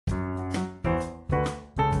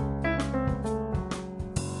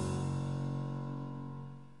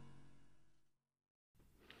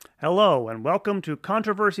Hello, and welcome to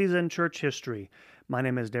Controversies in Church History. My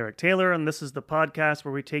name is Derek Taylor, and this is the podcast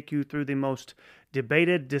where we take you through the most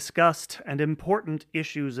debated, discussed, and important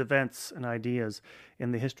issues, events, and ideas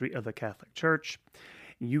in the history of the Catholic Church.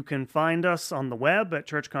 You can find us on the web at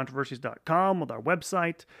churchcontroversies.com with our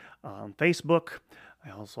website, on Facebook,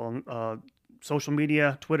 also on social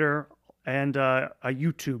media, Twitter, and a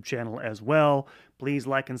YouTube channel as well. Please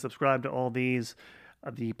like and subscribe to all these.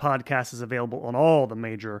 The podcast is available on all the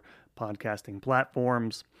major podcasting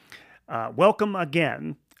platforms. Welcome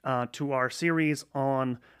again to our series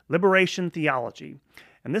on liberation theology.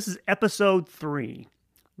 And this is episode 3,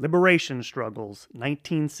 Liberation Struggles,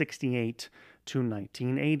 1968 to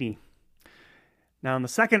 1980. Now, in the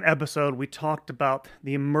second episode, we talked about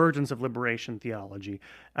the emergence of liberation theology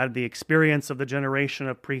out of the experience of the generation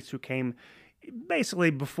of priests who came basically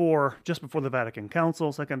just before the Vatican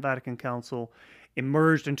Council, Second Vatican Council,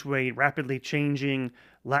 emerged into a rapidly changing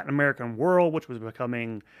Latin American world, which was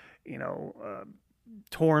becoming,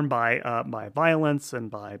 torn by violence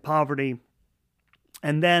and by poverty.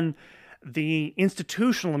 And then the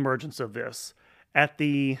institutional emergence of this at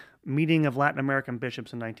the meeting of Latin American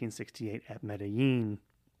bishops in 1968 at Medellin,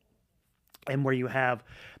 and where you have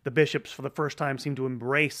the bishops for the first time seem to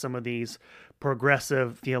embrace some of these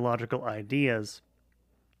progressive theological ideas.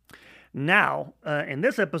 Now, in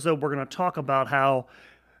this episode, we're going to talk about how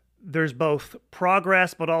there's both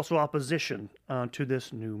progress but also opposition to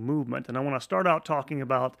this new movement. And I want to start out talking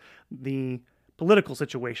about the political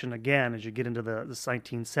situation again as you get into the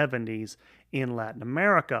 1970s in Latin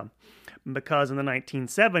America. Because in the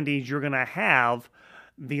 1970s, you're going to have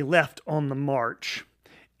the left on the march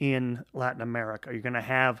in Latin America. You're going to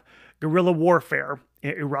have guerrilla warfare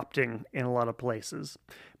erupting in a lot of places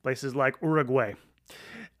like Uruguay.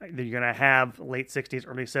 You're going to have late 60s,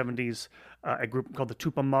 early 70s, a group called the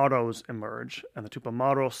Tupamaros emerge. And the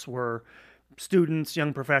Tupamaros were students,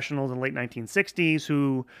 young professionals in the late 1960s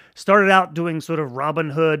who started out doing sort of Robin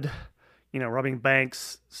Hood, robbing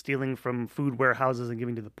banks, stealing from food warehouses and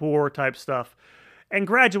giving to the poor type stuff, and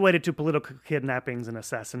graduated to political kidnappings and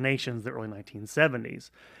assassinations in the early 1970s.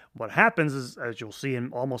 What happens is, as you'll see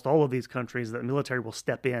in almost all of these countries, the military will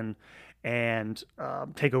step in and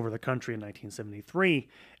take over the country in 1973,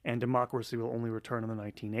 and democracy will only return in the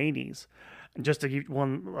 1980s. And just to give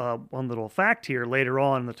one little fact here, later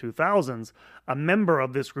on in the 2000s, a member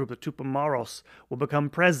of this group, the Tupamaros, will become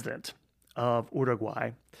president of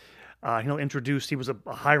Uruguay. He was a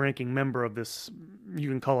high-ranking member of this, you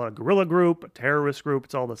can call it a guerrilla group, a terrorist group,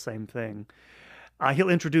 it's all the same thing. He'll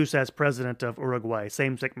introduce as president of Uruguay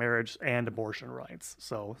same-sex marriage and abortion rights.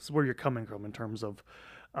 So this is where you're coming from in terms of,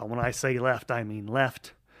 when I say left, I mean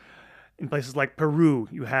left. In places like Peru,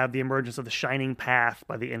 you have the emergence of the Shining Path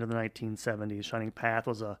by the end of the 1970s. Shining Path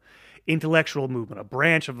was a intellectual movement, a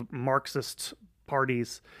branch of Marxist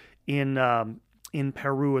parties in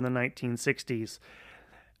Peru in the 1960s.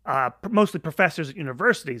 Mostly professors at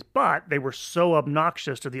universities, but they were so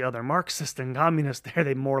obnoxious to the other Marxists and communists there,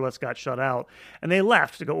 they more or less got shut out, and they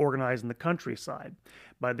left to go organize in the countryside.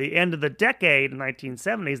 By the end of the decade, in the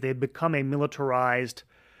 1970s, they had become a militarized,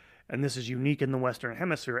 and this is unique in the Western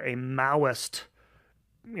Hemisphere, a Maoist,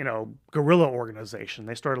 guerrilla organization.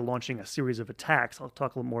 They started launching a series of attacks. I'll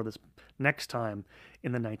talk a little more of this next time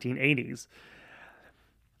in the 1980s.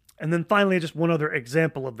 And then finally, just one other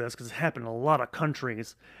example of this, because it happened in a lot of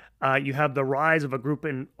countries. You have the rise of a group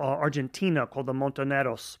in Argentina called the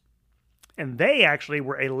Montoneros. And they actually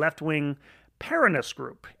were a left-wing Peronist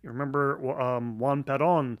group. You remember Juan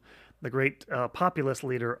Perón, the great populist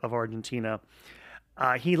leader of Argentina.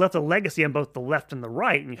 He left a legacy on both the left and the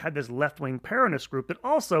right. And you had this left-wing Peronist group that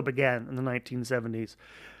also began in the 1970s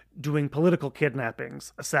doing political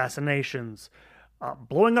kidnappings, assassinations,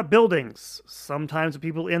 blowing up buildings, sometimes with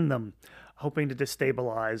people in them, hoping to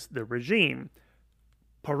destabilize the regime.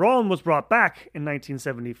 Perón was brought back in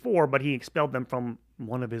 1974, but he expelled them from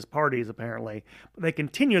one of his parties, apparently. But they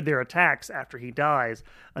continued their attacks after he dies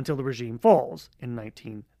until the regime falls in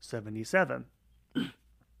 1977.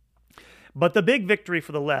 But the big victory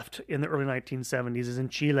for the left in the early 1970s is in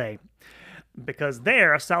Chile, because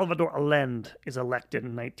there, Salvador Allende is elected in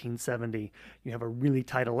 1970. You have a really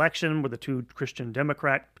tight election where the two Christian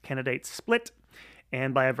Democrat candidates split,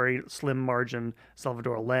 and by a very slim margin,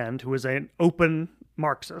 Salvador Allende, who is an open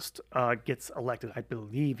Marxist, gets elected. I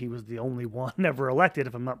believe he was the only one ever elected,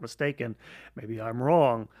 if I'm not mistaken. Maybe I'm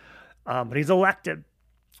wrong. But he's elected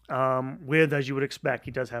with, as you would expect,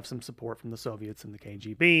 he does have some support from the Soviets and the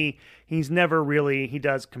KGB. He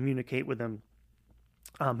does communicate with them.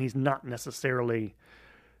 He's not necessarily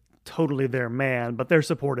totally their man, but they're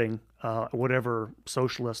supporting whatever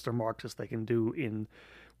socialist or Marxist they can do in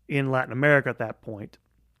in Latin America at that point.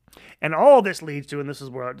 And all this leads to, and this is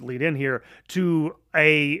where I lead in here, to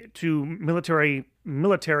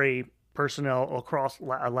military personnel across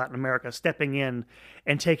Latin America stepping in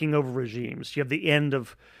and taking over regimes. You have the end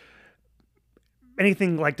of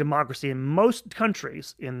anything like democracy in most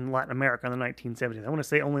countries in Latin America in the 1970s. I want to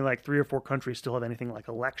say only like 3 or 4 countries still have anything like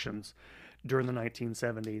elections during the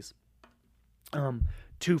 1970s.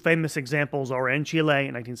 2 famous examples are in Chile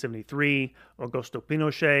in 1973. Augusto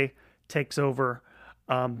Pinochet takes over,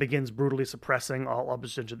 begins brutally suppressing all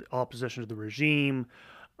opposition to the regime.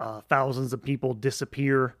 Thousands of people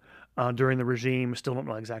disappear during the regime. Still don't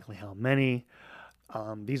know exactly how many.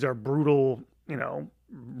 These are brutal,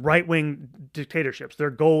 right-wing dictatorships.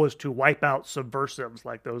 Their goal is to wipe out subversives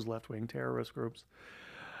like those left-wing terrorist groups.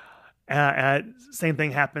 Same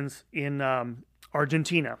thing happens in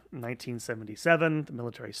Argentina in 1977. The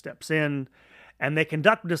military steps in, and they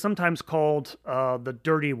conduct what is sometimes called the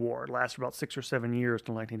Dirty War. It lasts for about 6 or 7 years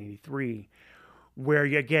till 1983, where,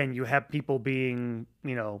 you have people being,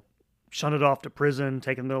 shunted off to prison,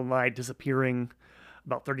 taken in the middle of the night, disappearing.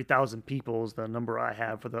 About 30,000 people is the number I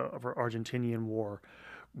have for Argentinian war.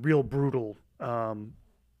 Real brutal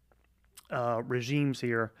regimes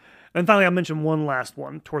here. And finally, I'll mention one last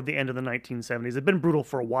one toward the end of the 1970s. It's been brutal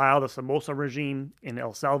for a while. The Somoza regime in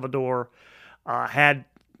El Salvador had,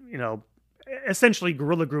 essentially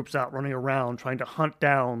guerrilla groups out running around trying to hunt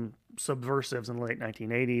down subversives in the late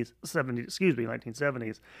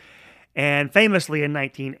 1970s. And famously in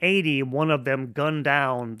 1980, one of them gunned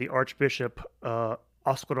down the Archbishop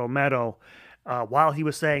Oscar Romero while he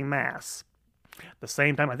was saying mass. The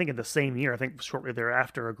same time, I think in the same year, I think shortly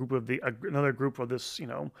thereafter, another group of this,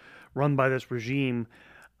 run by this regime,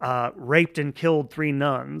 raped and killed 3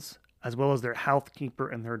 nuns, as well as their housekeeper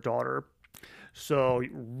and their daughter. So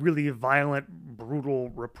really violent, brutal,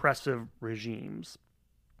 repressive regimes.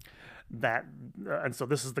 And so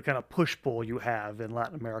this is the kind of push-pull you have in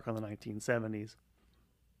Latin America in the 1970s.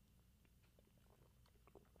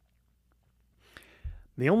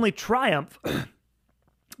 The only triumph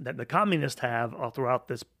that the communists have all throughout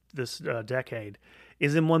this decade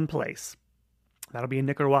is in one place. That'll be in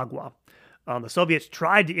Nicaragua. The Soviets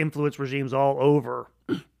tried to influence regimes all over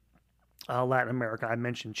Latin America. I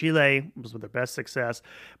mentioned Chile was with their best success,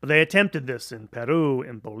 but they attempted this in Peru,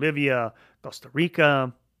 in Bolivia, Costa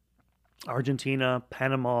Rica, Argentina,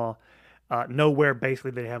 Panama. Nowhere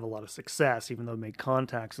basically they have a lot of success, even though they made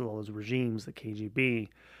contacts with all those regimes, the KGB.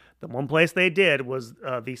 The one place they did was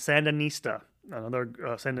the Sandinista, another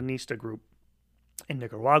Sandinista group in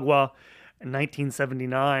Nicaragua. In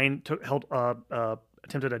 1979,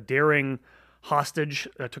 attempted a daring hostage,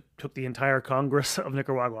 took the entire Congress of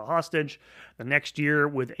Nicaragua hostage. The next year,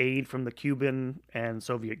 with aid from the Cuban and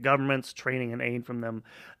Soviet governments, training and aid from them,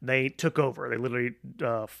 they took over. They literally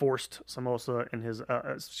forced Somoza and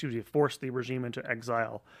forced the regime into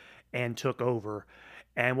exile and took over.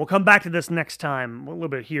 And we'll come back to this next time, a little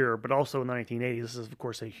bit here, but also in the 1980s. This is, of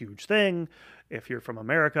course, a huge thing. If you're from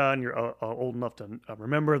America and you're old enough to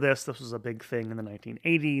remember this was a big thing in the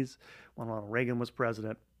 1980s when Ronald Reagan was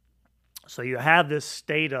president. So you have this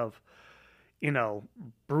state of,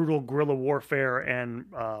 brutal guerrilla warfare and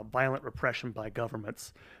violent repression by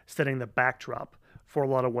governments setting the backdrop for a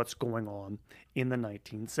lot of what's going on in the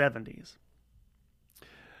 1970s.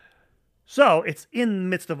 So it's in the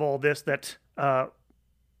midst of all this that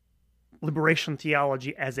liberation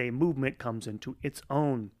theology as a movement comes into its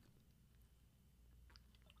own.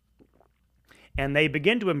 And they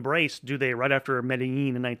begin to embrace, right after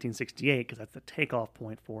Medellin in 1968, because that's the takeoff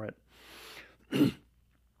point for it,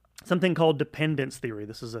 something called dependence theory.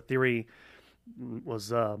 This is a theory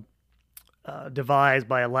was devised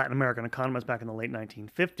by a Latin American economist back in the late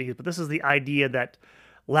 1950s, but this is the idea that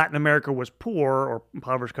Latin America was poor, or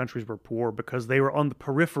impoverished countries were poor, because they were on the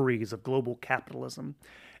peripheries of global capitalism.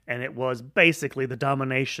 And it was basically the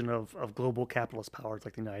domination of global capitalist powers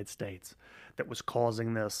like the United States that was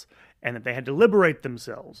causing this, and that they had to liberate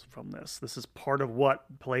themselves from this. This is part of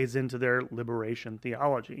what plays into their liberation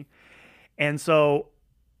theology. And so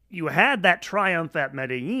you had that triumph at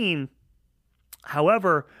Medellin.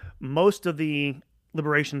 However, most of the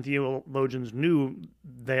liberation theologians knew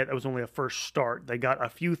that it was only a first start. They got a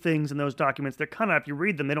few things in those documents. They're kind of, if you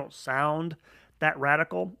read them, they don't sound that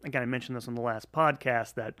radical. Again, I mentioned this on the last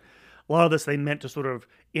podcast, that a lot of this they meant to sort of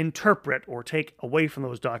interpret or take away from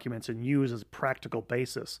those documents and use as a practical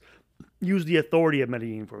basis. Use the authority of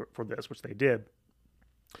Medellin for this, which they did.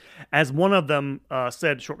 As one of them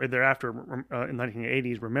said shortly thereafter in the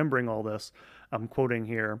 1980s, remembering all this, I'm quoting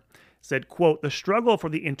here, said, quote, "The struggle for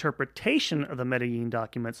the interpretation of the Medellin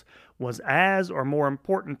documents was as or more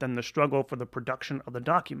important than the struggle for the production of the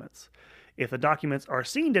documents. If the documents are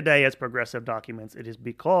seen today as progressive documents, it is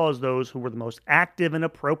because those who were the most active in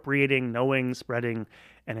appropriating, knowing, spreading,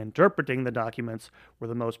 and interpreting the documents were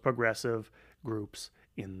the most progressive groups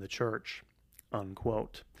in the church,"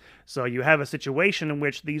 unquote. So you have a situation in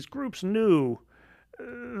which these groups knew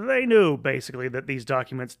basically that these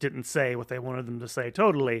documents didn't say what they wanted them to say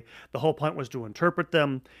totally. The whole point was to interpret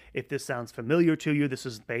them. If this sounds familiar to you, this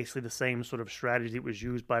is basically the same sort of strategy that was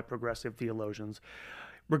used by progressive theologians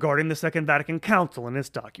regarding the Second Vatican Council and its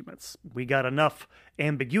documents. We got enough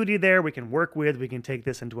ambiguity there we can work with. We can take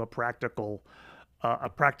this into a practical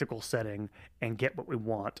setting and get what we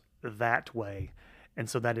want that way. And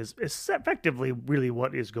so that is effectively really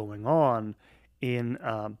what is going on in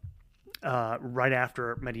right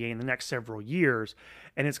after Medellin, the next several years.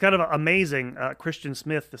 And it's kind of amazing. Christian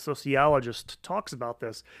Smith, the sociologist, talks about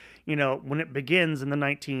this. You know, when it begins in the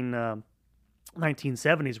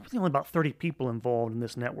 1970s, really only about 30 people involved in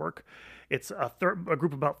this network. It's a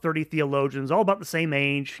group of about 30 theologians, all about the same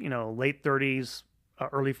age, you know, late 30s,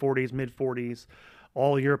 early 40s, mid 40s,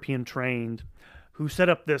 all European trained, who set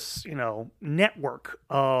up this, you know, network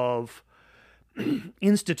of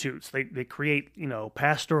institutes. They create, you know,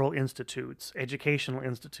 pastoral institutes, educational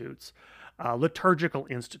institutes, liturgical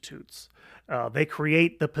institutes. They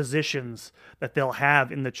create the positions that they'll have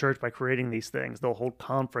in the church by creating these things. They'll hold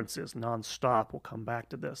conferences nonstop. We'll come back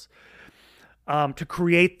to this. To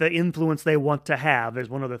create the influence they want to have. There's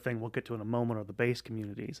one other thing we'll get to in a moment, are the base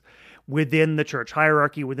communities within the church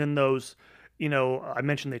hierarchy, within those, you know, I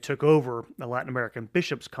mentioned they took over the Latin American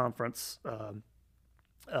Bishops' Conference,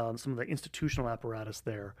 some of the institutional apparatus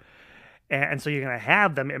there. And so you're going to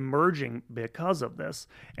have them emerging because of this.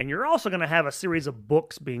 And you're also going to have a series of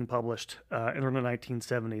books being published in the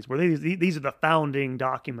 1970s, where these are the founding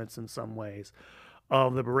documents in some ways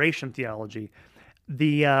of liberation theology.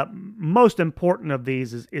 The most important of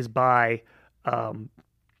these is by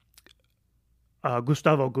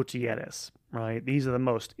Gustavo Gutierrez, right? These are the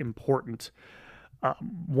most important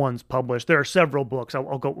ones published. There are several books.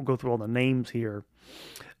 We'll go through all the names here.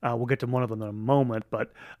 We'll get to one of them in a moment,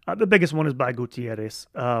 but the biggest one is by Gutierrez,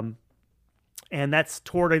 and that's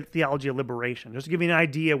Toward a Theology of Liberation. Just to give you an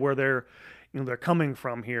idea where they're coming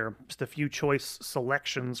from here. Just a few choice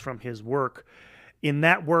selections from his work. In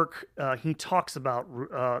that work, he talks about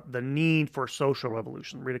the need for social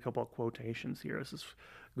revolution. Read a couple of quotations here. This is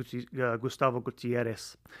Gustavo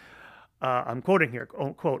Gutierrez. I'm quoting here,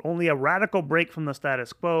 quote, "Only a radical break from the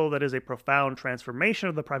status quo, that is a profound transformation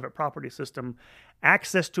of the private property system,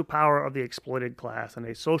 access to power of the exploited class, and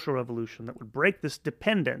a social revolution that would break this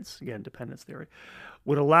dependence," again, dependence theory,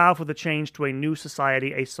 "would allow for the change to a new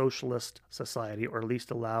society, a socialist society, or at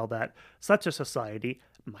least allow that such a society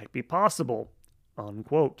might be possible,"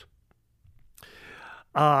 unquote.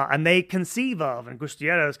 And they conceive of, and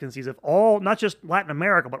Gutierrez conceives of all, not just Latin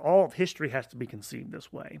America, but all of history has to be conceived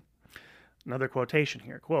this way. Another quotation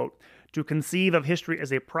here, quote, "To conceive of history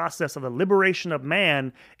as a process of the liberation of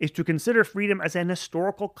man is to consider freedom as an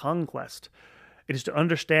historical conquest. It is to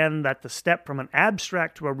understand that the step from an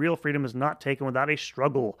abstract to a real freedom is not taken without a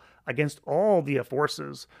struggle against all the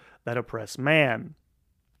forces that oppress man.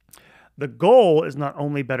 The goal is not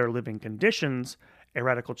only better living conditions, a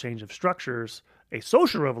radical change of structures, a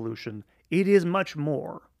social revolution, it is much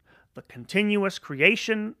more. The continuous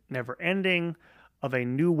creation, never ending, of a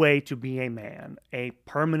new way to be a man, a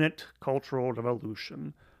permanent cultural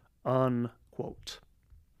revolution," unquote.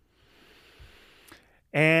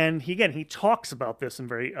 And he talks about this in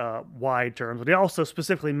very wide terms, but he also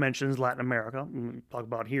specifically mentions Latin America. We talk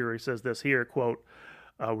about here, he says this here, quote,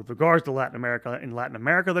 "With regards to Latin America, in Latin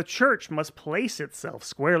America, the church must place itself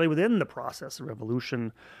squarely within the process of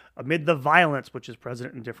revolution, amid the violence which is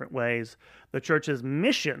present in different ways. The church's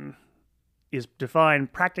mission is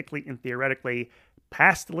defined practically and theoretically,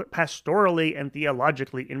 pastorally and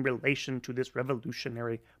theologically in relation to this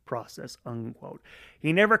revolutionary process," unquote.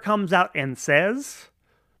 He never comes out and says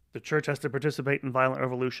the church has to participate in violent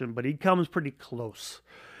revolution, but he comes pretty close.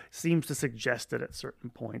 Seems to suggest it at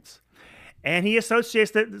certain points. And he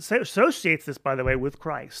associates this, by the way, with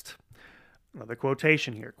Christ. Another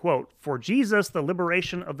quotation here, quote, "For Jesus, the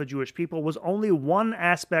liberation of the Jewish people was only one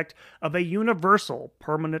aspect of a universal,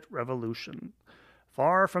 permanent revolution.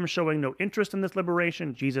 Far from showing no interest in this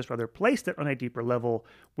liberation, Jesus rather placed it on a deeper level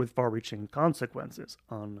with far-reaching consequences,"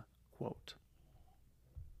 unquote.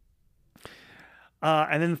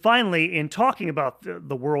 And then finally, in talking about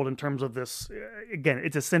the world in terms of this, again,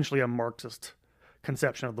 it's essentially a Marxist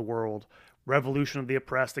conception of the world: revolution of the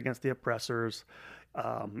oppressed against the oppressors,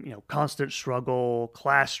 constant struggle,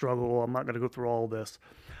 class struggle. I'm not going to go through all of this.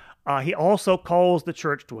 He also calls the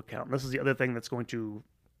church to account. This is the other thing that's going to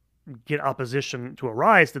get opposition to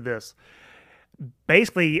arise to this.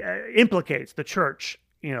 Basically, implicates the church.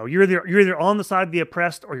 You're either on the side of the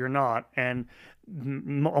oppressed or you're not, and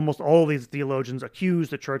almost all of these theologians accuse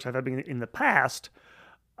the church of having in the past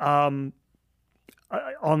on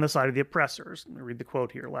the side of the oppressors. Let me read the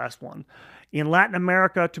quote here, last one. In Latin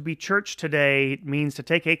America, to be church today means to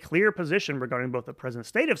take a clear position regarding both the present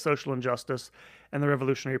state of social injustice and the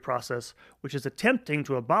revolutionary process, which is attempting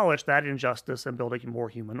to abolish that injustice and build a more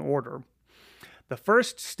human order. The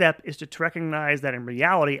first step is to recognize that in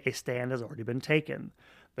reality, a stand has already been taken.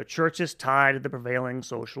 The church is tied to the prevailing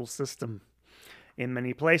social system. In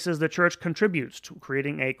many places, the church contributes to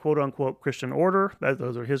creating a quote-unquote Christian order.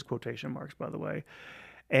 Those are his quotation marks, by the way.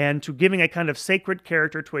 And to giving a kind of sacred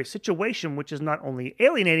character to a situation which is not only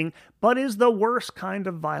alienating, but is the worst kind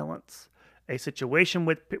of violence. A situation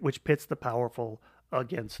which pits the powerful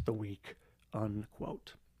against the weak,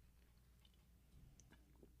 unquote.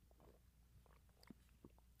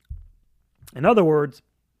 In other words,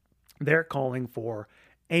 they're calling for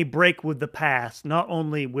a break with the past, not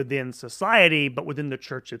only within society, but within the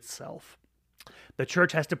church itself. The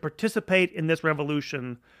church has to participate in this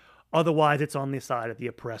revolution, otherwise it's on the side of the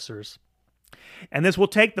oppressors. And this will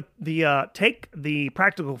take the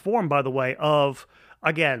practical form, by the way, of,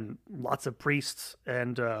 again, lots of priests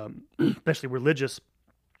and especially religious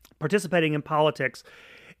participating in politics,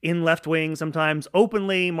 in left-wing, sometimes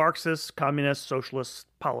openly Marxist, communist, socialist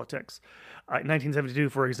politics. In 1972,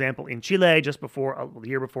 for example, in Chile, just before the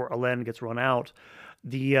year before Allende gets run out,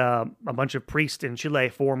 a bunch of priests in Chile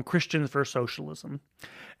form Christians for Socialism,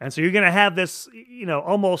 and so you're going to have this,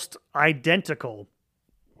 almost identical,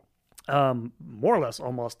 more or less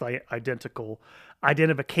almost identical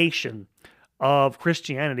identification of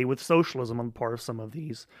Christianity with socialism on the part of some of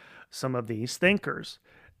these thinkers.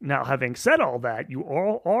 Now, having said all that, you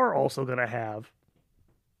are also going to have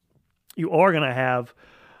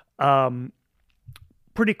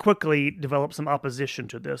pretty quickly develop some opposition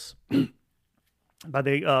to this. By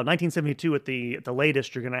the 1972, at the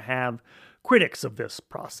latest, you're going to have critics of this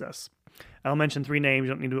process. I'll mention 3 names. You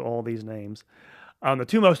don't need to do all these names. The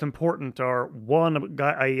 2 most important are one,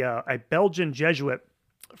 a Belgian Jesuit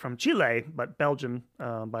from Chile, but Belgian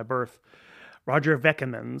by birth, Roger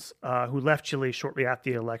Vekemans, who left Chile shortly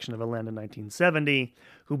after the election of Allende in 1970,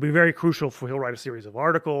 who will be very crucial for. He'll write a series of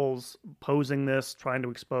articles opposing this, trying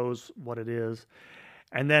to expose what it is.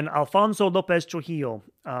 And then Alfonso López Trujillo,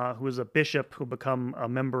 who is a bishop who became a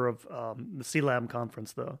member of the CELAM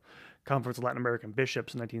conference, the Conference of Latin American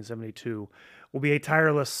Bishops in 1972, will be a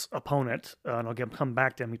tireless opponent, and I'll come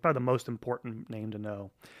back to him. He's probably the most important name to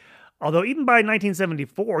know. Although even by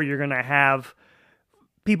 1974, you're going to have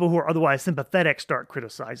people who are otherwise sympathetic start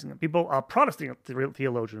criticizing him. A Protestant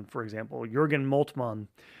theologian, for example, Jürgen Moltmann,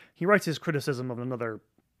 he writes his criticism of another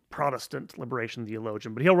Protestant liberation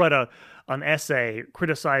theologian, but he'll write an essay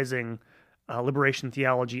criticizing liberation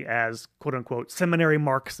theology as quote-unquote seminary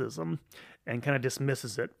Marxism, and kind of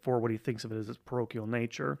dismisses it for what he thinks of it as its parochial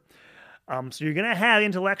nature. So you're going to have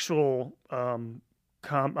intellectual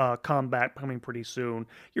combat coming pretty soon.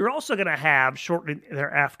 You're also going to have shortly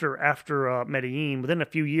thereafter, after Medellin, within a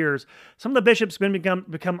few years, some of the bishops are going to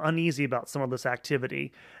become uneasy about some of this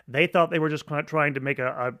activity. They thought they were just trying to make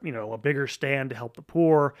a bigger stand to help the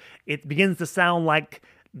poor. It begins to sound like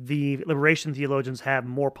the liberation theologians have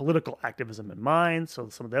more political activism in mind, so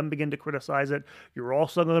some of them begin to criticize it. You're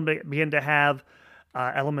also going to begin to have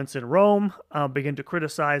elements in Rome begin to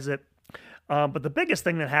criticize it. But the biggest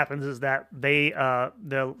thing that happens is that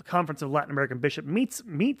the Conference of Latin American Bishops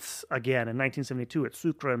meets again in 1972 at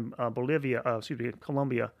Sucre in Colombia.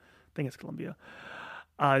 I think it's Colombia.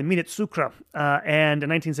 They meet at Sucre, and in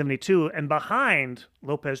 1972, and behind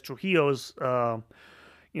López Trujillo's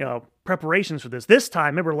preparations for this. This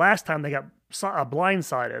time, remember last time they got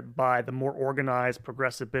blindsided by the more organized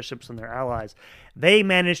progressive bishops and their allies. They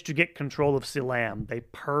managed to get control of CELAM. They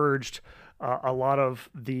purged a lot of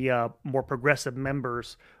the more progressive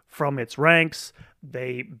members from its ranks.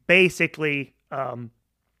 They basically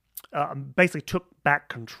took back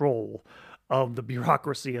control of the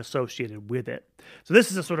bureaucracy associated with it. So this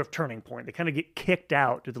is a sort of turning point. They kind of get kicked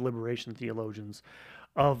out to the liberation theologians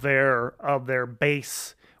of their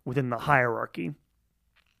base within the hierarchy,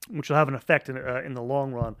 which will have an effect in the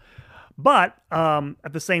long run. But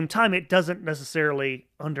at the same time, it doesn't necessarily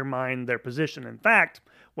undermine their position. In fact,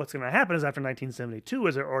 what's going to happen is after 1972,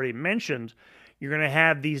 as I already mentioned, you're going to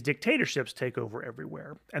have these dictatorships take over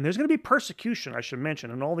everywhere. And there's going to be persecution, I should mention,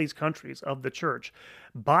 in all these countries of the church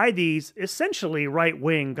by these essentially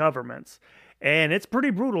right-wing governments. And it's pretty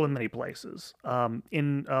brutal in many places.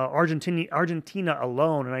 In Argentina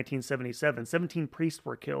alone in 1977, 17 priests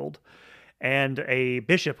were killed, and a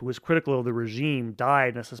bishop who was critical of the regime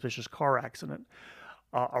died in a suspicious car accident.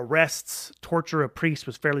 Arrests, torture of priests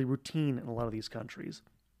was fairly routine in a lot of these countries.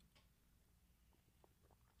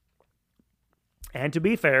 And to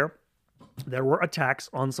be fair, there were attacks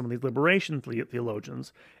on some of these liberation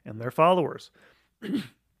theologians and their followers.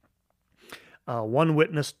 One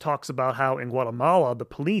witness talks about how in Guatemala, the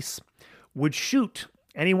police would shoot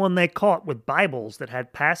anyone they caught with Bibles that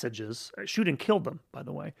had passages, shoot and kill them, by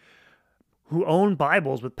the way, who owned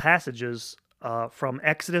Bibles with passages from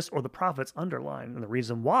Exodus or the prophets underlined. And the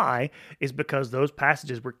reason why is because those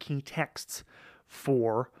passages were key texts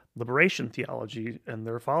for liberation theology and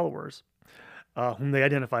their followers, whom they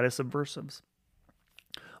identified as subversives.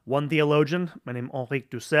 One theologian, my name Henrique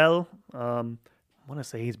Dussel, I want to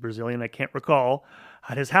say he's Brazilian, I can't recall,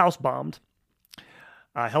 had his house bombed.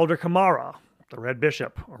 Helder Camara, the Red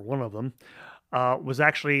Bishop, or one of them,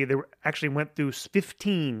 went through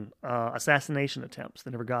 15 assassination attempts.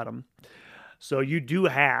 They never got him. So you do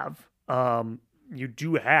have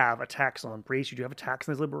attacks on priests. You do have attacks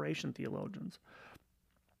on these liberation theologians.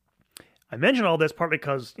 I mention all this partly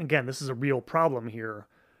because, again, this is a real problem here,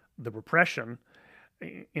 the repression.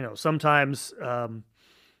 Sometimes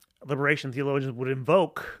liberation theologians would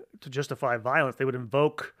invoke, to justify violence, they would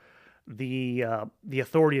invoke the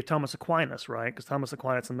authority of Thomas Aquinas, right? Because Thomas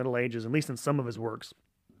Aquinas in the Middle Ages, at least in some of his works,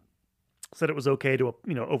 said it was okay to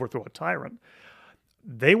overthrow a tyrant.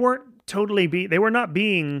 They were not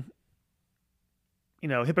being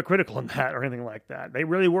hypocritical in that or anything like that. They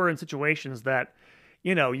really were in situations that,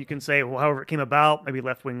 you can say, well, however it came about, maybe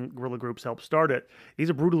left-wing guerrilla groups helped start it.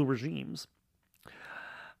 These are brutal regimes.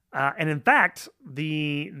 And in fact,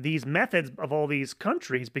 these methods of all these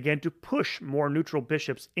countries began to push more neutral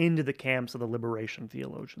bishops into the camps of the liberation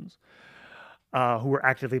theologians who were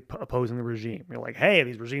actively opposing the regime. You're like, hey,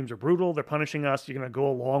 these regimes are brutal. They're punishing us. You're going to go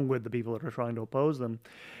along with the people that are trying to oppose them.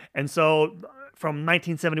 And so from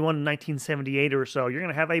 1971 to 1978 or so, you're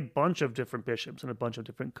going to have a bunch of different bishops in a bunch of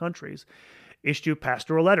different countries issue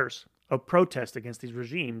pastoral letters of protest against these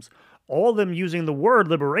regimes, all of them using the word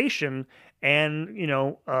liberation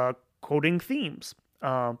and, quoting themes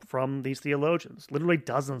from these theologians. Literally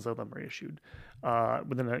dozens of them are issued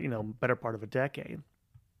within a, better part of a decade.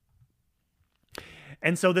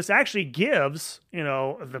 And so this actually gives,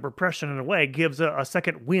 the repression in a way, gives a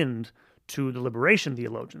second wind to the liberation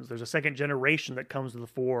theologians. There's a second generation that comes to the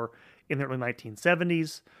fore in the early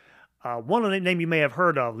 1970s. One of the name you may have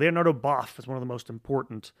heard of, Leonardo Boff, is one of the most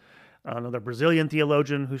important. Another Brazilian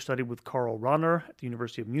theologian who studied with Karl Rahner at the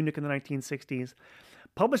University of Munich in the 1960s,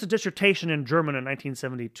 published a dissertation in German in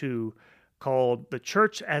 1972 called The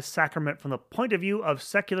Church as Sacrament from the Point of View of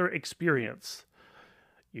Secular Experience.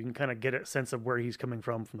 You can kind of get a sense of where he's coming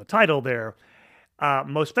from the title there.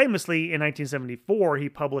 Most famously, in 1974, he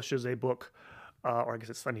publishes a book, or I guess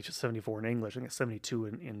it's 74 in English, I think it's 72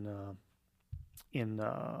 in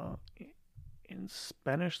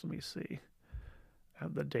Spanish. Let me see. I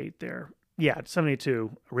have the date there. Yeah, 72,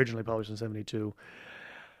 originally published in 72.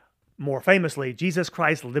 More famously, Jesus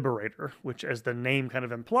Christ Liberator, which, as the name kind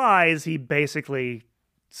of implies, he basically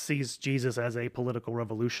sees Jesus as a political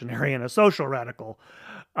revolutionary and a social radical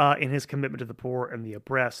in his commitment to the poor and the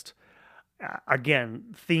oppressed. Again,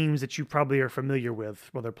 themes that you probably are familiar with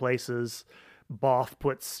from other places. Boff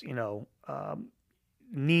puts,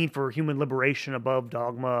 need for human liberation above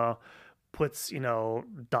dogma, puts,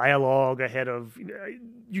 dialogue ahead of,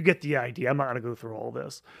 you get the idea. I'm not going to go through all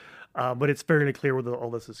this, but it's fairly clear where all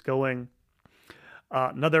this is going.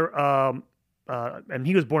 And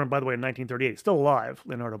he was born, by the way, in 1938. Still alive,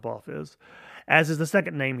 Leonardo Boff is. As is the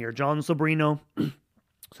second name here, John Sobrino,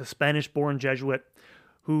 a Spanish-born Jesuit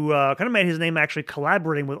who kind of made his name actually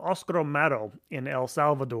collaborating with Oscar Romero in El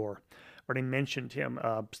Salvador. Already mentioned him.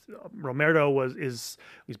 Romero he's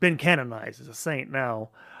been canonized as a saint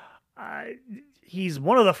now. He's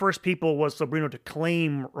one of the first people, was Sobrino, to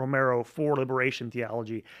claim Romero for liberation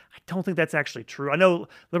theology. I don't think that's actually true. I know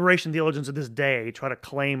liberation theologians of this day try to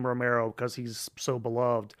claim Romero because he's so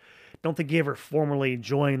beloved. Don't think he ever formally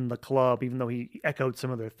joined the club, even though he echoed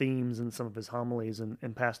some of their themes in some of his homilies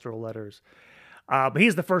and pastoral letters. But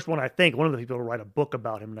he's the first one, I think, one of the people to write a book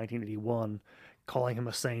about him in 1981, calling him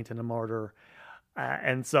a saint and a martyr.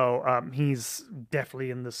 And so he's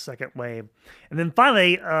definitely in the second wave. And then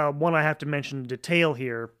finally, one I have to mention in detail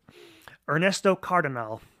here, Ernesto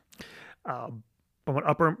Cardenal, from an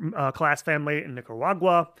upper class family in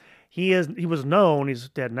Nicaragua. He was known, he's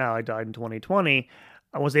dead now, he died in 2020,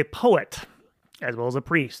 was a poet as well as a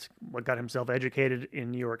priest. Got himself educated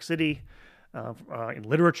in New York City in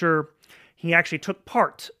literature. He actually took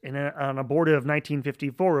part in an abortive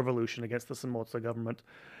 1954 revolution against the Somoza government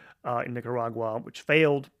in Nicaragua, which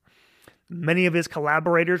failed. Many of his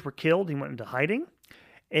collaborators were killed. He went into hiding.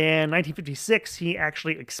 In 1956, he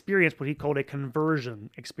actually experienced what he called a conversion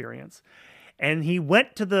experience, and he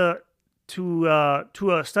went to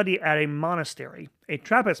a study at a monastery, a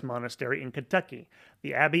Trappist monastery in Kentucky,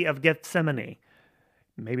 the Abbey of Gethsemane.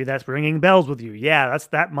 Maybe that's ringing bells with you. Yeah, that's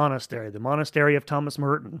that monastery, the monastery of Thomas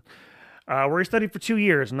Merton, where he studied for 2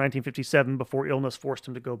 years in 1957 before illness forced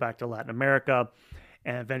him to go back to Latin America,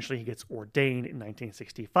 and eventually he gets ordained in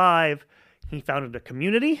 1965. He founded a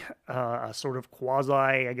community, a sort of quasi,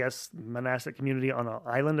 I guess, monastic community on an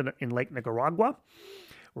island in Lake Nicaragua,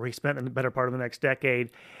 where he spent the better part of the next decade.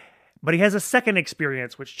 But he has a second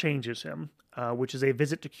experience which changes him, which is a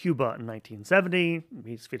visit to Cuba in 1970.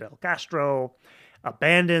 Meets Fidel Castro,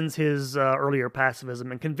 abandons his earlier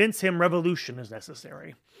pacifism, and convinces him revolution is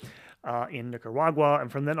necessary in Nicaragua.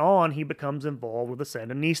 And from then on, he becomes involved with the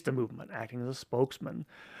Sandinista movement, acting as a spokesman.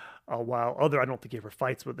 I don't think he ever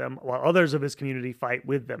fights with them, while others of his community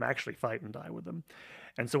actually fight and die with them.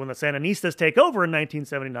 And so when the Sandinistas take over in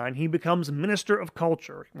 1979, he becomes Minister of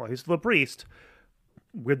Culture. Well, he's still a priest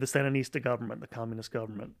with the Sandinista government, the communist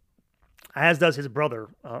government. As does his brother,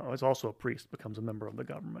 who's also a priest, becomes a member of the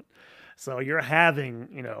government. So you're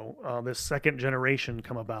having, this second generation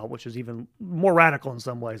come about, which is even more radical in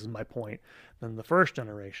some ways, is my point, than the first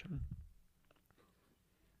generation.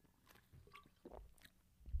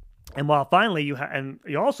 And while finally you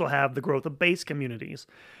also have the growth of base communities.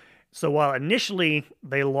 So while initially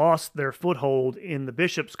they lost their foothold in the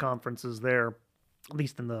bishops' conferences there, at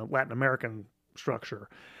least in the Latin American structure,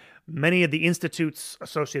 many of the institutes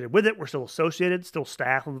associated with it were still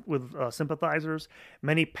staffed with sympathizers.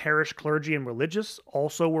 Many parish clergy and religious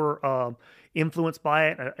also were influenced by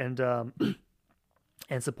it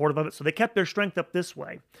and supportive of it. So they kept their strength up this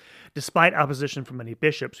way, despite opposition from many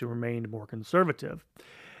bishops who remained more conservative.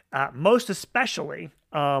 Most especially,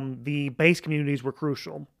 the base communities were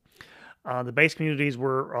crucial. The base communities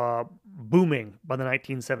were booming by the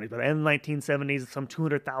 1970s. By the end of the 1970s, some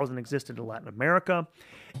 200,000 existed in Latin America.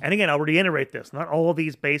 And again, I'll reiterate this. Not all of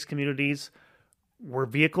these base communities were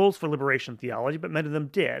vehicles for liberation theology, but many of them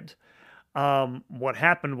did. What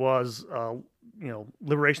happened was,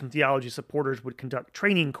 liberation theology supporters would conduct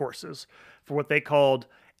training courses for what they called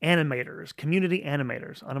animators, community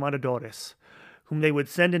animators, animadores, whom they would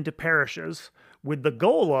send into parishes with the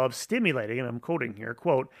goal of stimulating, and I'm quoting here,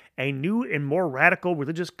 quote, a new and more radical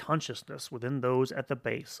religious consciousness within those at the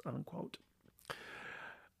base, unquote.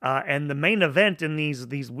 And the main event in these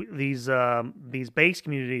base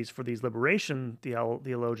communities for these liberation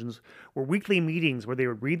theologians were weekly meetings where they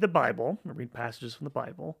would read the Bible, or read passages from the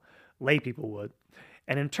Bible, lay people would,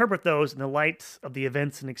 and interpret those in the light of the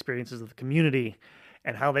events and experiences of the community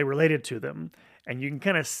and how they related to them. And you can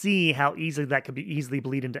kind of see how easily that could be easily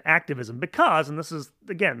bleed into activism because, and this is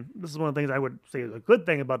one of the things I would say is a good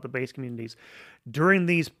thing about the base communities, during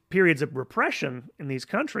these periods of repression in these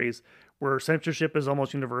countries where censorship is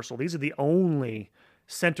almost universal, these are the only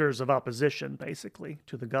centers of opposition, basically,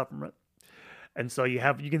 to the government. And so you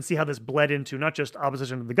can see how this bled into not just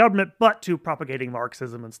opposition to the government, but to propagating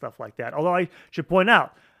Marxism and stuff like that. Although I should point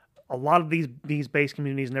out, a lot of these base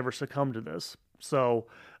communities never succumbed to this. So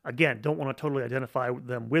again, don't want to totally identify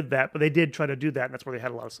them with that, but they did try to do that, and that's where they had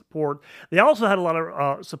a lot of support. They also had a lot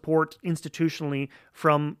of support institutionally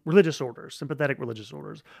from religious orders, sympathetic religious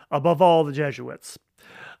orders, above all the Jesuits.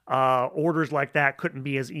 Orders like that couldn't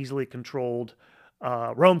be as easily controlled.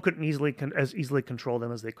 Rome couldn't as easily control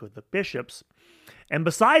them as they could the bishops. And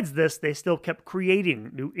besides this, they still kept creating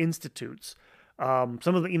new institutes. Some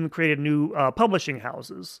of them even created new publishing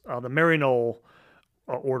houses. The Maryknoll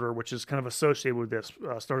order, which is kind of associated with this,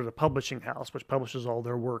 started a publishing house which publishes all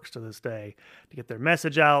their works to this day to get their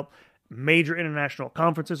message out. Major international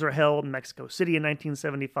conferences are held in Mexico City in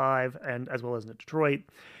 1975, and as well as in Detroit.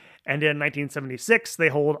 And in 1976, they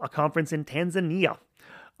hold a conference in Tanzania,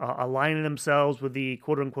 aligning themselves with the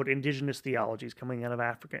quote-unquote indigenous theologies coming out of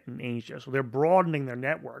Africa and Asia. So they're broadening their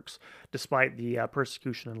networks despite the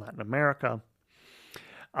persecution in Latin America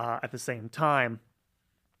at the same time.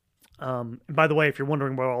 And by the way, if you're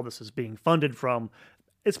wondering where all this is being funded from,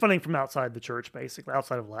 It's funding from outside the church, basically,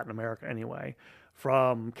 outside of Latin America anyway,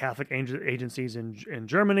 from Catholic agencies in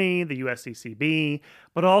Germany, the USCCB,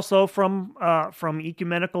 but also from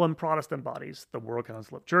ecumenical and Protestant bodies, the World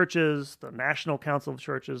Council of Churches, the National Council of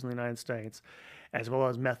Churches in the United States, as well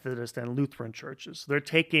as Methodist and Lutheran churches. So they're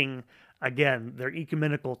taking, again, their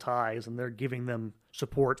ecumenical ties and they're giving them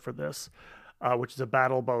support for this, which is a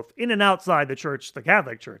battle both in and outside the church, the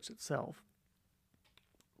Catholic Church itself.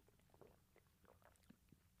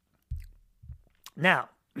 Now,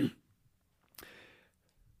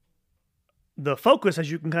 the focus,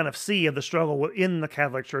 as you can kind of see, of the struggle within the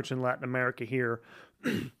Catholic Church in Latin America here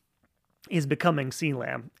is becoming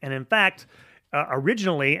CELAM. And in fact,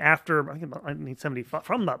 originally, after I think about 1975,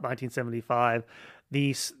 from about 1975,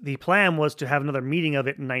 the plan was to have another meeting of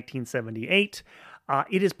it in 1978.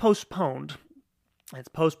 It is postponed. It's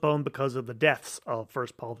postponed because of the deaths of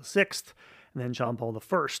first Paul VI and then John Paul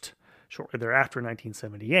I shortly thereafter in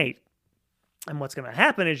 1978. And what's going to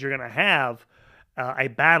happen is you're going to have a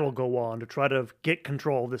battle go on to try to get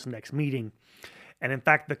control of this next meeting. And in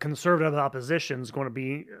fact, the conservative opposition is going to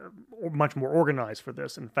be much more organized for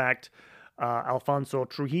this. In fact, Alfonso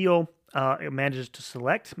Trujillo manages to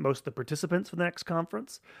select most of the participants for the next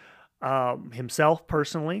conference. Himself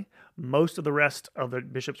personally, most of the rest of the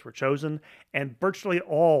bishops were chosen, and virtually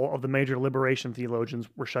all of the major liberation theologians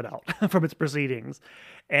were shut out from its proceedings.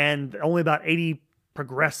 And only about 80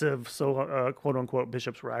 progressive, quote-unquote,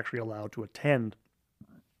 bishops were actually allowed to attend.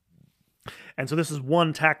 And so this is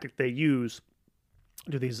one tactic they use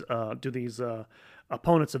to these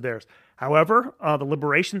opponents of theirs. However, the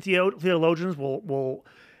liberation theologians will,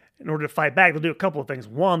 in order to fight back, they'll do a couple of things.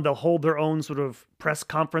 One, they'll hold their own sort of press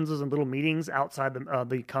conferences and little meetings outside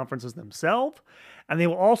the conferences themselves. And they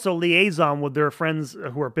will also liaison with their friends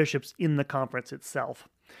who are bishops in the conference itself.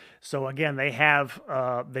 So again,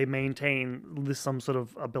 they maintain some sort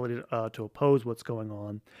of ability to oppose what's going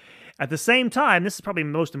on. At the same time, this is probably the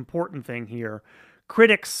most important thing here.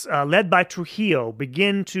 Critics, led by Trujillo,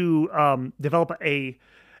 begin to develop a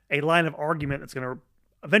line of argument that's going to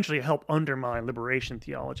eventually help undermine liberation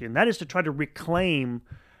theology, and that is to try to reclaim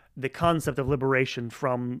the concept of liberation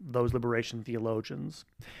from those liberation theologians.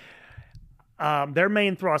 Their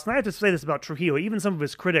main thrust, and I have to say this about Trujillo, even some of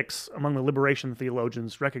his critics among the liberation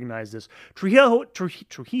theologians recognize this.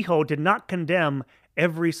 Trujillo did not condemn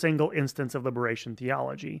every single instance of liberation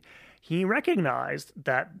theology. He recognized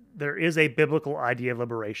that there is a biblical idea of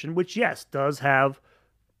liberation, which, yes, does have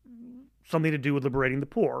something to do with liberating the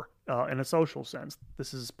poor in a social sense.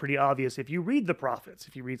 This is pretty obvious if you read the prophets,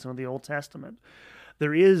 if you read some of the Old Testament.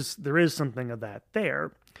 There is something of that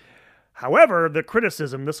there. However, the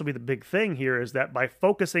criticism, this will be the big thing here, is that by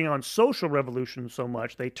focusing on social revolution so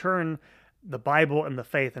much, they turn the Bible and the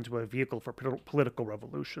faith into a vehicle for political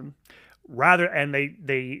revolution. And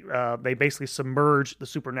they basically submerge the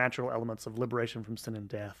supernatural elements of liberation from sin and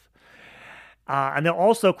death. And they'll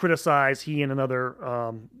also criticize, he and another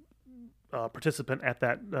participant at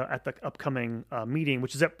the upcoming meeting,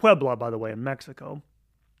 which is at Puebla, by the way, in Mexico.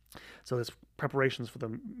 So there's preparations for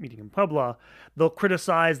the meeting in Puebla. They'll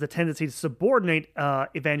criticize the tendency to subordinate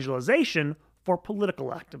evangelization for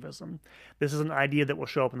political activism. This is an idea that will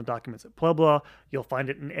show up in the documents at Puebla. You'll find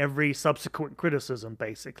it in every subsequent criticism,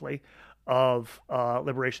 basically, of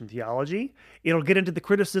liberation theology. It'll get into the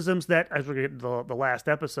criticisms that, as we get to the last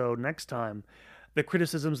episode next time, the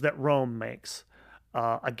criticisms that Rome makes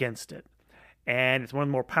against it. And it's one of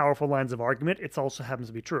the more powerful lines of argument. It also happens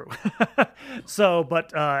to be true.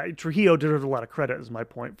 But Trujillo deserves a lot of credit, is my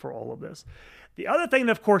point for all of this. The other thing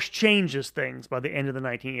that, of course, changes things by the end of the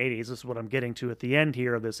 1980s, this is what I'm getting to at the end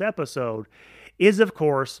here of this episode, is, of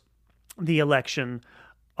course, the election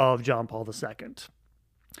of John Paul II.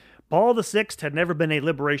 Paul VI had never been a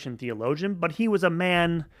liberation theologian, but he was a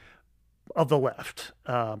man of the left.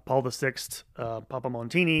 Paul VI, Papa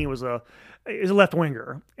Montini, is a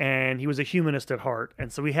left-winger, and he was a humanist at heart, and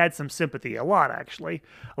so he had some sympathy, a lot actually,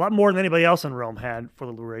 a lot more than anybody else in Rome had for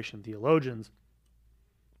the liberation theologians.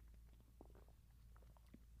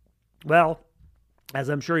 Well, as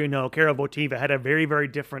I'm sure you know, Karol Wojtyła had a very, very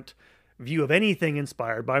different view of anything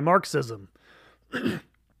inspired by Marxism.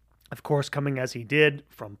 Of course, coming as he did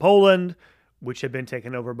from Poland, which had been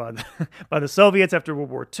taken over by the Soviets after World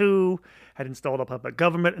War II, had installed a puppet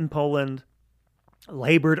government in Poland,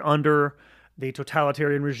 labored under the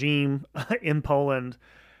totalitarian regime in Poland,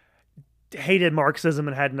 hated Marxism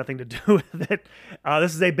and had nothing to do with it.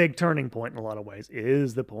 This is a big turning point in a lot of ways,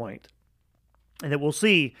 is the point. And that we'll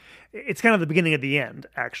see, it's kind of the beginning of the end,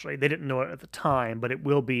 actually. They didn't know it at the time, but it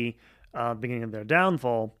will be the beginning of their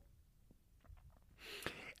downfall.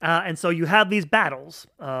 And so you have these battles.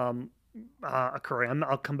 occurring.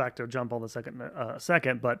 I'll come back to John Paul II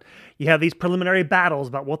second, but you have these preliminary battles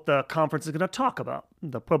about what the conference is going to talk about,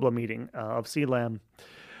 the Puebla meeting of Sealam.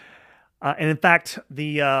 And in fact,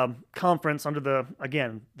 the conference under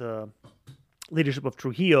the leadership of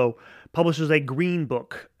Trujillo publishes a green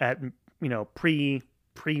book at pre-meetings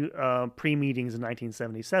in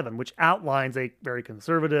 1977, which outlines a very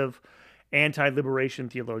conservative, anti-liberation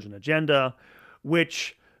theologian agenda,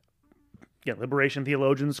 which liberation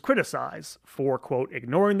theologians criticize for, quote,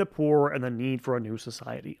 ignoring the poor and the need for a new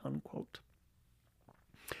society, unquote.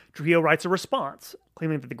 Trujillo writes a response,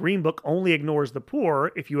 claiming that the Green Book only ignores the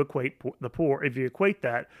poor if you equate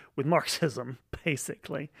that with Marxism,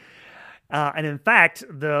 basically. And in fact,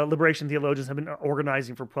 the liberation theologians have been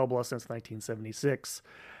organizing for Puebla since 1976,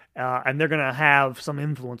 and they're going to have some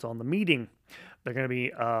influence on the meeting. They're going to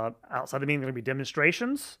be, outside the meeting, there are going to be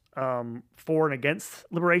demonstrations for and against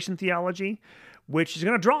liberation theology, which is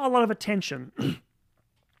going to draw a lot of attention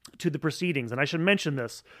to the proceedings. And I should mention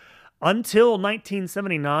this. Until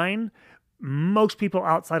 1979, most people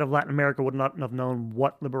outside of Latin America would not have known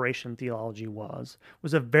what liberation theology was. It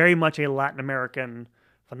was very much a Latin American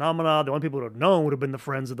phenomena. The only people who would have known would have been the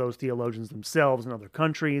friends of those theologians themselves in other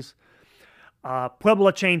countries.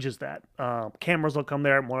 Puebla changes that. Cameras will come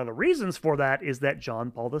there, and one of the reasons for that is that John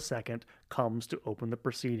Paul II comes to open the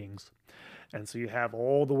proceedings. And so you have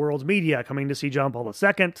all the world's media coming to see John Paul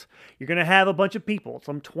II. You're going to have a bunch of people,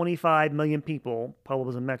 some 25 million people,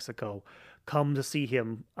 Puebla's in Mexico, come to see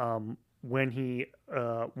him when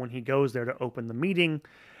he goes there to open the meeting.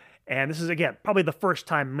 And this is, again, probably the first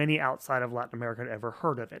time many outside of Latin America had ever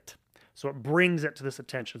heard of it. So it brings it to this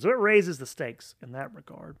attention. So it raises the stakes in that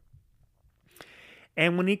regard.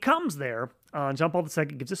 And when he comes there, John Paul II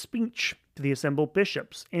gives a speech to the assembled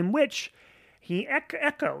bishops in which he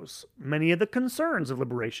echoes many of the concerns of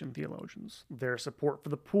liberation theologians, their support for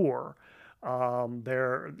the poor,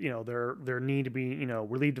 their need to be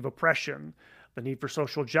relieved of oppression, the need for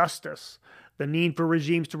social justice, the need for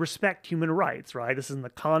regimes to respect human rights. Right, this is in the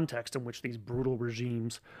context in which these brutal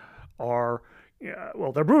regimes are.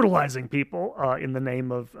 They're brutalizing people in the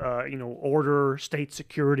name of order, state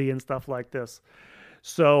security, and stuff like this.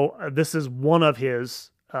 So this is one of his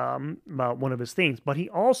themes. But he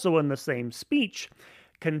also, in the same speech,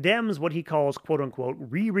 condemns what he calls, quote unquote,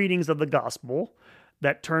 rereadings of the gospel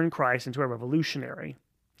that turn Christ into a revolutionary.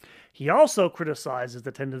 He also criticizes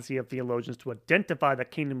the tendency of theologians to identify the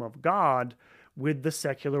kingdom of God with the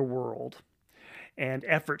secular world and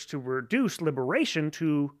efforts to reduce liberation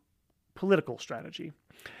to political strategy.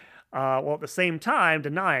 While at the same time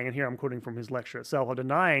denying, and here I'm quoting from his lecture itself,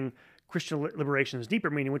 denying Christian liberation's deeper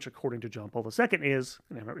meaning, which according to John Paul II is,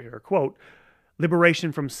 and I remember here a quote,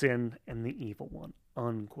 liberation from sin and the evil one,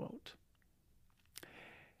 unquote.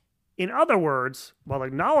 In other words, while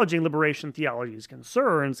acknowledging liberation theology's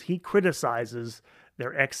concerns, he criticizes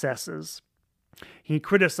their excesses. He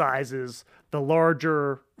criticizes the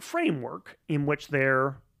larger framework in which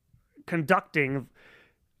they're conducting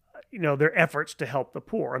their efforts to help the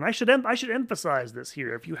poor. And I should emphasize this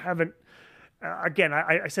here. If you haven't, again,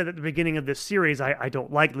 I said at the beginning of this series, I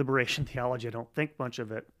don't like liberation theology. I don't think much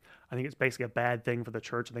of it. I think it's basically a bad thing for the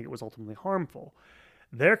church. I think it was ultimately harmful.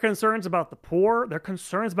 Their concerns about the poor, their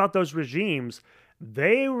concerns about those regimes,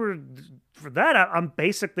 for that, I'm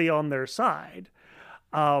basically on their side.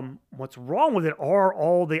 What's wrong with it are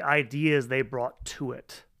all the ideas they brought to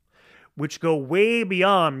it, which go way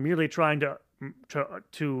beyond merely trying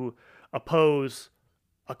to oppose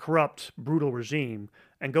a corrupt, brutal regime,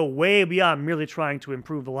 and go way beyond merely trying to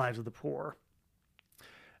improve the lives of the poor.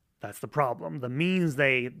 That's the problem. The means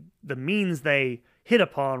they hit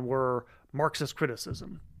upon were Marxist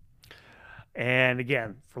criticism. And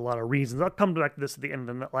again, for a lot of reasons, I'll come back to this at the end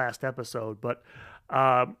of the last episode, but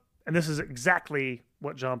and this is exactly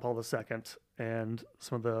what John Paul II and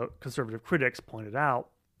some of the conservative critics pointed out.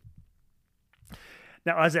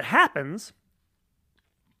 Now, as it happens,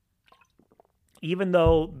 even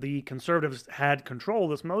though the conservatives had control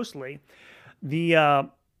of this mostly, the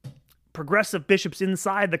progressive bishops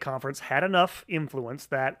inside the conference had enough influence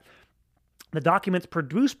that the documents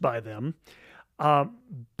produced by them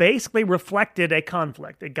basically reflected a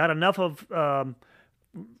conflict. It got enough of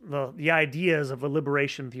the ideas of the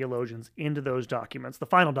liberation theologians into those documents, the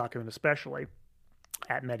final document especially,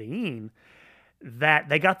 at Medellin, that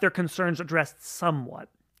they got their concerns addressed somewhat.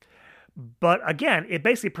 But again, it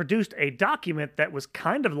basically produced a document that was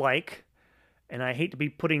kind of like, and I hate to be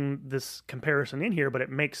putting this comparison in here, but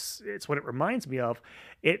it's what it reminds me of.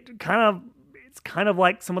 It's kind of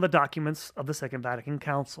like some of the documents of the Second Vatican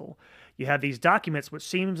Council. You have these documents which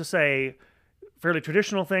seem to say, fairly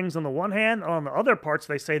traditional things on the one hand. On the other parts,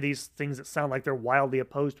 they say these things that sound like they're wildly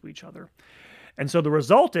opposed to each other. And so the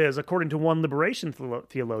result is, according to one liberation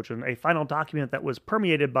theologian, a final document that was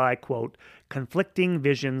permeated by, quote, conflicting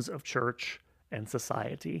visions of church and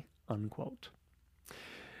society, unquote.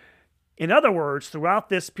 In other words, throughout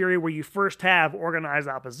this period where you first have organized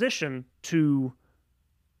opposition to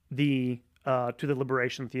the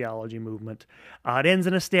liberation theology movement, it ends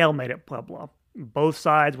in a stalemate at Puebla. Both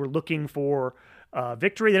sides were looking for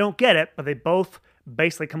victory. They don't get it, but they both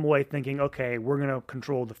basically come away thinking, okay, we're going to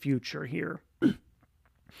control the future here.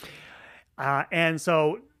 And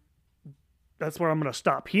so that's where I'm going to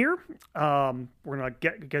stop here. We're going to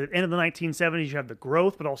get at the end of the 1970s. You have the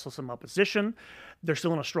growth, but also some opposition. They're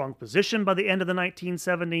still in a strong position by the end of the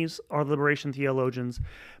 1970s, our liberation theologians.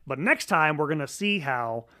 But next time, we're going to see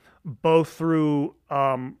how both through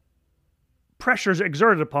pressures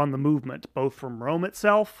exerted upon the movement, both from Rome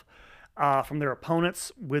itself, from their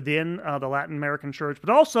opponents within the Latin American church,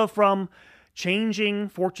 but also from changing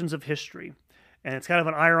fortunes of history. And it's kind of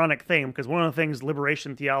an ironic thing, because one of the things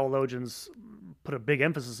liberation theologians put a big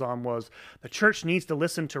emphasis on was the church needs to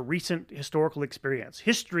listen to recent historical experience.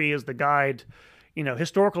 History is the guide,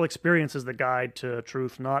 historical experience is the guide to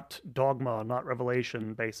truth, not dogma, not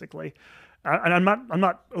revelation, basically. And I'm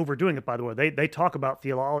not overdoing it, by the way. They talk about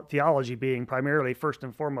theology being primarily, first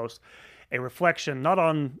and foremost, a reflection not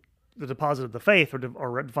on the deposit of the faith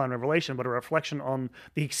or divine revelation, but a reflection on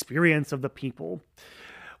the experience of the people.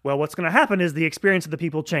 Well, what's going to happen is the experience of the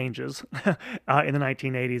people changes in the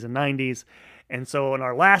 1980s and 90s. And so in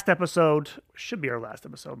our last episode, might be our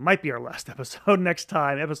last episode next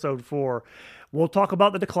time, episode 4, we'll talk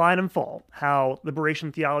about the decline and fall, how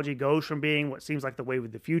liberation theology goes from being what seems like the wave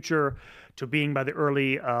of the future to being by the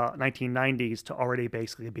early 1990s to already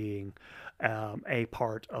basically being a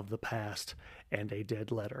part of the past and a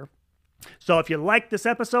dead letter. So if you like this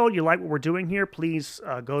episode, you like what we're doing here, please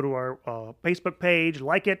go to our Facebook page,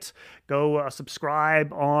 like it, go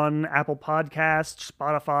subscribe on Apple Podcasts,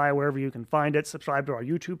 Spotify, wherever you can find it, subscribe to our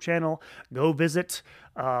YouTube channel, go visit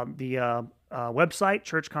the website,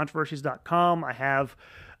 churchcontroversies.com. I have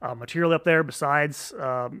material up there besides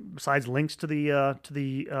links to the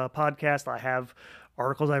podcast. I have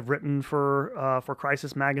articles I've written for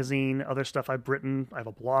Crisis Magazine, other stuff I've written. I have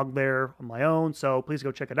a blog there on my own, so please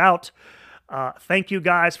go check it out. Thank you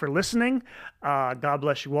guys for listening. God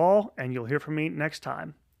bless you all, and you'll hear from me next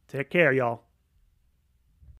time. Take care, y'all.